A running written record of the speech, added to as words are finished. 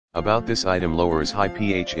About this item: lowers high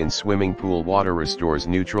pH in swimming pool water, restores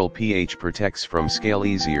neutral pH, protects from scale,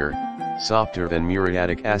 easier, softer than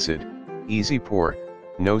muriatic acid, easy pour,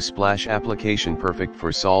 no splash application, perfect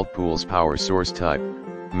for salt pools. Power source type.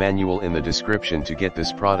 Manual in the description to get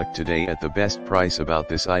this product today at the best price. About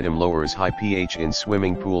this item: lowers high pH in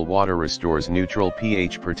swimming pool water, restores neutral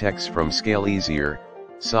pH, protects from scale, easier,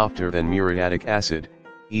 softer than muriatic acid,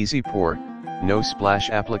 easy pour, no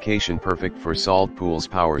splash application, perfect for salt pools.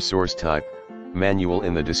 Power source type. Manual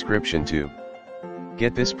in the description to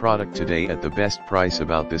get this product today at the best price.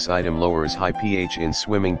 About this item: lowers high pH in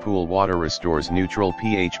swimming pool water, restores neutral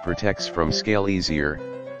pH, protects from scale, easier,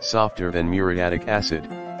 softer than muriatic acid,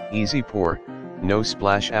 easy pour, no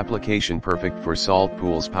splash application, perfect for salt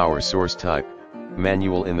pools. Power source type.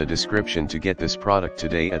 Manual in the description to get this product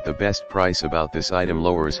today at the best price. About this item: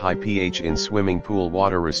 lowers high pH in swimming pool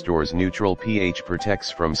water, restores neutral pH,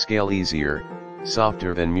 protects from scale, easier,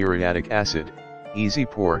 softer than muriatic acid, easy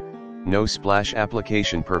pour, no splash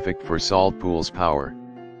application, perfect for salt pools. Power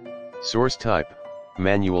source type.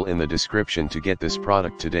 Manual in the description to get this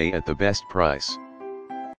product today at the best price.